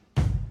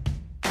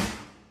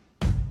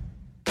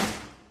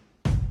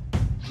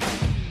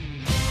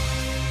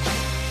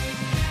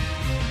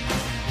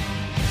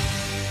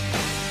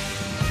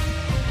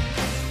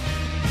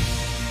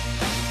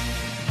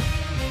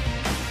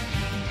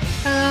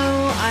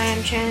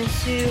I'm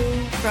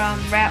Chansu from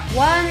Rap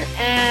 1,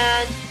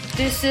 and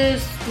this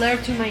is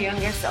Letter to My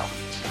Younger Self.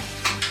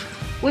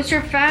 What's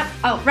your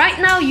right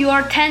now you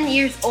are 10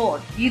 years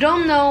old. You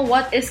don't know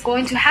what is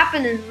going to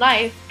happen in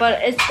life,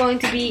 but it's going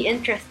to be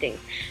interesting.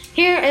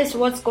 Here is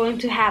what's going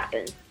to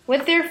happen.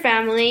 With your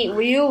family,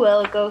 you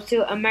will go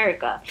to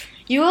America.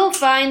 You will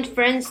find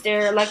friends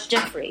there like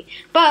Jeffrey,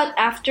 but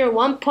after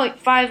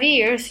 1.5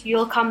 years,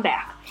 you'll come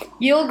back.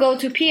 You'll go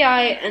to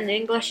PI and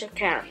English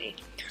Academy.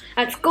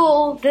 At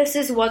school, this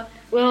is what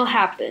will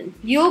happen.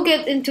 You'll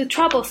get into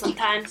trouble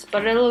sometimes,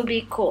 but it'll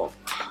be cool.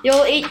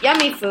 You'll eat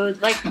yummy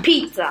food like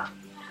pizza.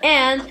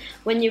 And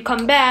when you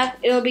come back,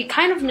 it'll be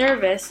kind of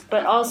nervous,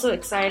 but also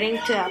exciting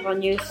to have a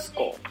new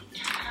school.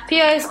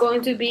 PI is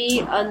going to be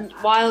a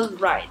wild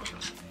ride.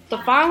 The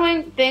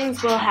following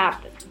things will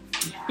happen.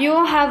 You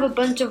will have a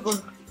bunch of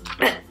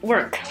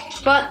work,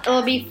 but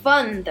it'll be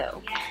fun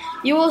though.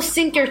 You will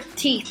sink your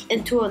teeth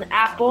into an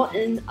apple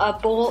in a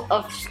bowl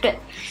of spit.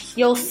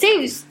 You'll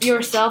save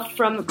yourself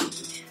from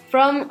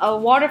a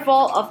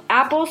waterfall of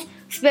apples,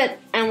 spit,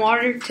 and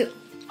water too.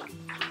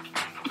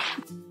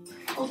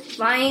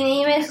 My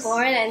name is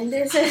Lauren, and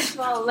this is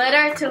a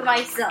letter to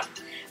myself.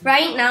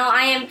 Right now,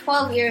 I am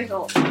 12 years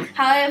old.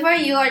 However,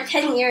 you are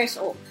 10 years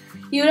old.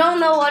 You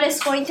don't know what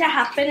is going to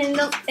happen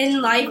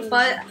in life,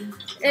 but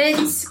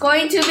it's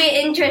going to be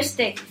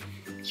interesting.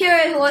 Here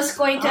is what's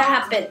going to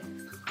happen.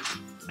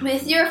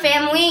 With your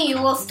family,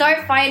 you will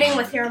start fighting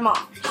with your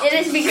mom. It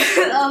is because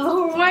of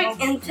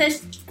homework and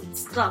test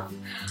stuff.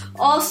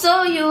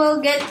 Also, you will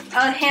get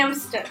a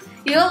hamster.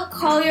 You'll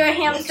call your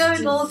hamster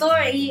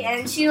Dodori,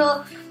 and she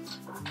will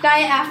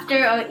die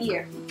after a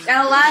year.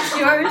 At last,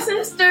 your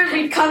sister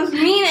becomes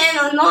mean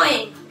and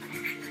annoying.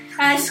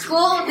 At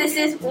school, this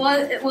is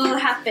what will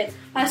happen.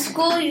 At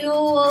school, you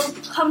will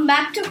come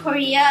back to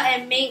Korea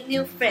and make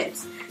new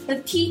friends. The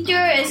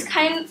teacher is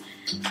kind,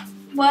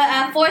 but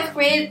at 4th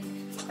grade,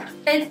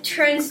 it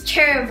turns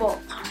terrible.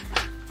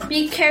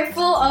 Be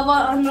careful of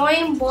an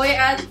annoying boy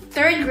at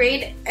 3rd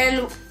grade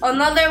and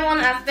another one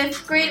at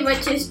 5th grade,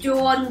 which is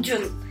Jo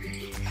Won-jun.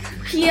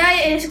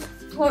 PI is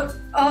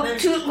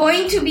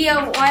going to be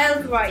a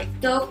wild ride.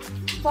 The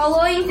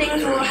following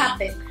things will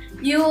happen.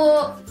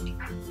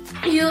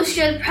 You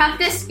should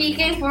practice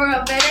speaking for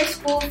a better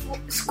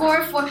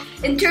score for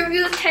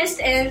interview, test,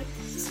 and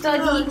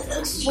study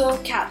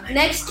vocab.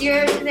 Next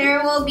year,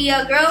 there will be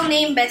a girl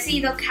named Bessie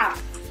the Cat,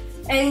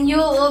 and you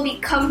will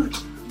become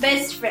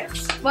best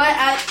friends. But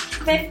at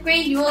 5th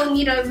grade, you will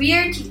meet a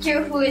weird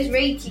teacher who is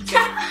Ray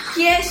teacher.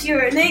 Yes,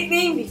 your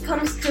nickname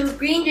becomes to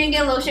Green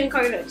Drinking Lotion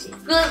Cardochi.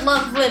 Good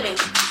luck living.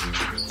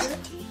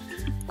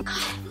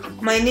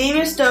 My name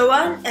is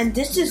Doan, and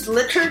this is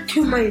Letter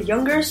to My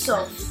Younger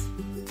Self.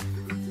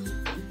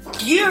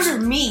 Dear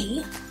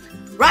me,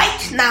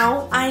 right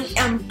now I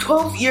am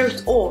 12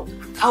 years old.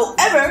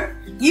 However,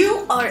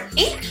 you are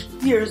 8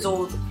 years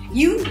old.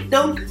 You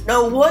don't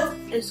know what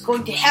is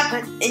going to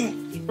happen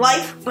in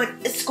life, but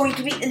it's going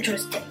to be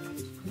interesting.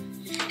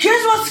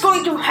 Here's what's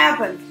going to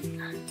happen.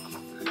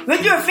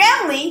 With your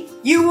family,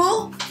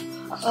 your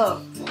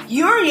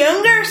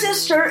younger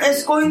sister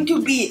is going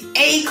to be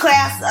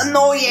A-class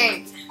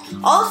annoying.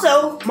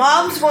 Also,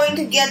 mom's going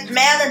to get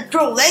mad and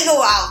throw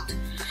Lego out.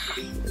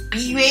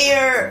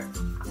 Beware,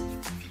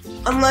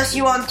 unless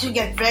you want to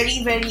get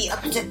very, very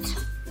upset.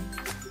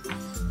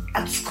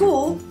 At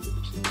school,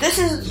 this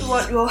is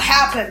what will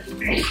happen.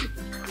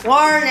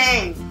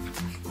 Warning!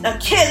 The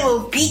kid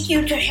will beat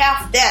you to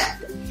half dead.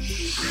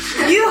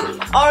 You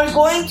are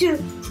going to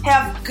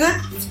have good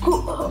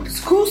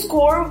school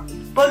score,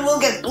 but will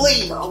get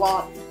bullied a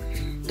lot.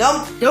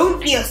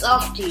 Don't be a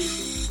softie.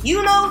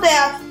 You know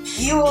that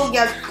you will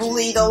get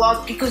bullied a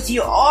lot because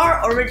you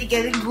are already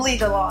getting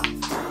bullied a lot.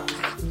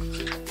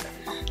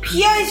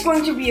 PI is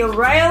going to be a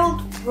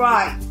wild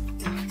ride.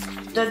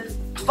 The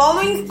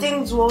following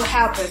things will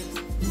happen.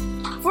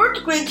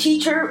 4th grade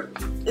teacher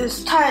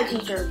is Thai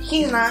teacher.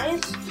 He's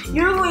nice.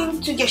 You're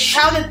going to get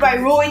shouted by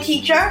Roy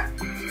teacher,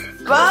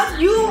 but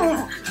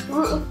you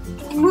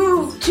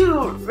move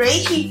to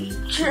Ray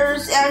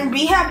teachers and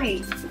be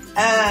happy.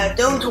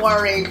 Don't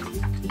worry.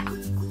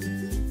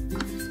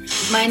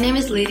 My name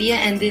is Lydia,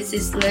 and this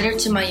is Letter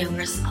to My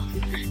Younger Self.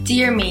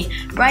 Dear me,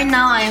 right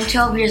now I am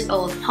 12 years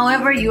old.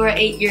 However, you are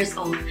 8 years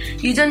old.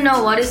 You don't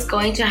know what is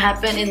going to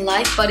happen in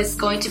life, but it's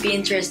going to be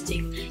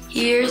interesting.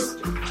 Here's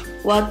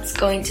what's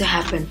going to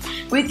happen.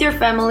 With your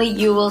family,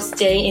 you will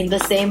stay in the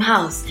same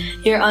house.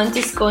 Your aunt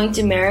is going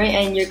to marry,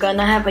 and you're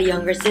gonna have a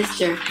younger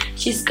sister.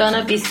 She's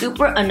gonna be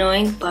super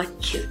annoying but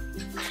cute.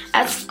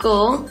 At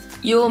school,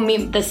 you will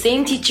meet the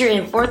same teacher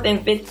in 4th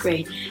and 5th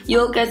grade.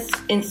 You'll get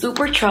in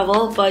super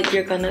trouble, but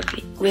you're gonna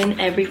win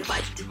every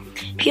fight.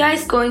 PI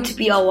is going to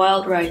be a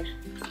wild ride.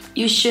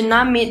 You should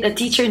not meet a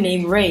teacher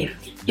named Ray.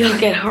 You'll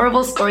get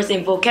horrible scores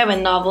in vocab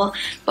and novel,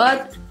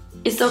 but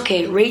it's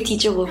okay. Ray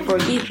teacher will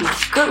forgive you.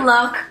 Good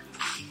luck!